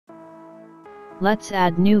Let's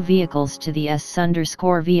add new vehicles to the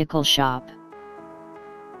s_vehicle shop.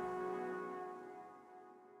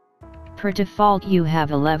 Per default you have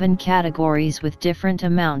 11 categories with different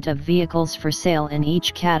amount of vehicles for sale in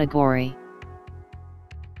each category.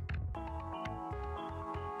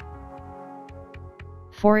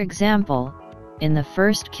 For example, in the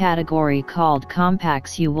first category called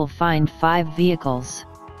compacts you will find 5 vehicles.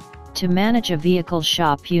 To manage a vehicle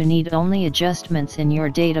shop you need only adjustments in your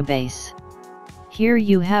database. Here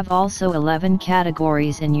you have also 11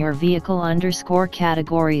 categories in your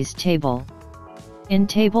vehicle_categories table. In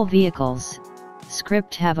table vehicles,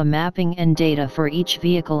 script have a mapping and data for each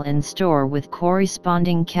vehicle in store with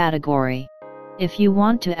corresponding category. If you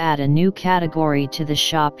want to add a new category to the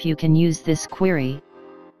shop you can use this query.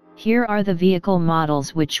 Here are the vehicle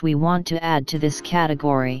models which we want to add to this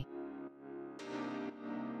category.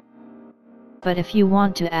 But if you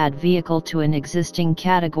want to add vehicle to an existing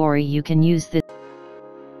category you can use this.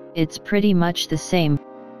 It's pretty much the same.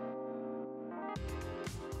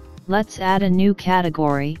 Let's add a new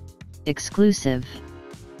category, exclusive.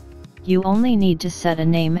 You only need to set a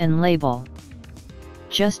name and label.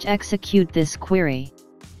 Just execute this query.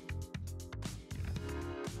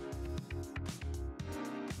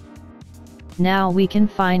 Now we can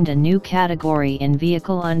find a new category in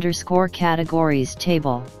vehicle_categories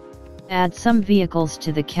table. Add some vehicles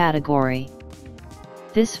to the category.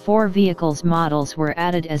 This 4 vehicles models were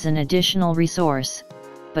added as an additional resource,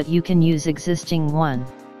 but you can use existing one.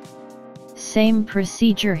 Same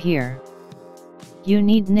procedure here. You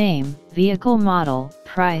need name, vehicle model,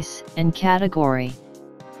 price, and category.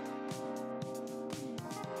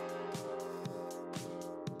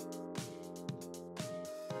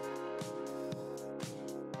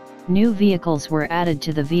 New vehicles were added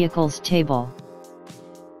to the vehicles table.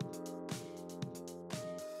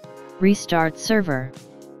 Restart server.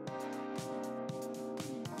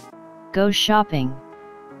 Go shopping.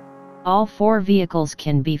 All 4 vehicles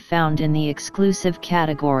can be found in the exclusive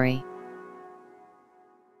category.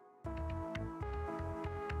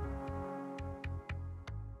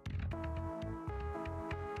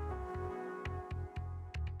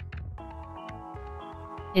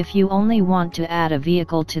 If you only want to add a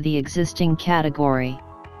vehicle to the existing category,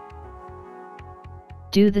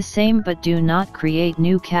 do the same but do not create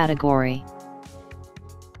new category.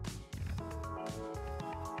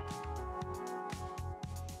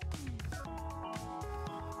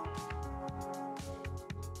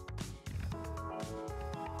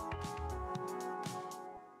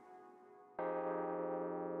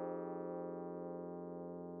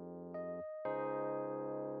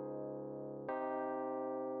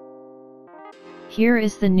 Here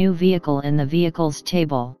is the new vehicle in the vehicles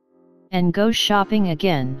table. And go shopping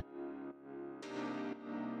again.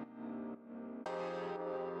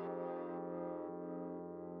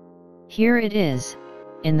 Here it is,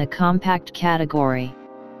 in the compact category.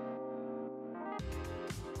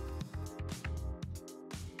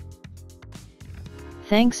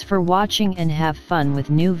 Thanks for watching and have fun with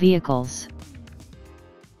new vehicles.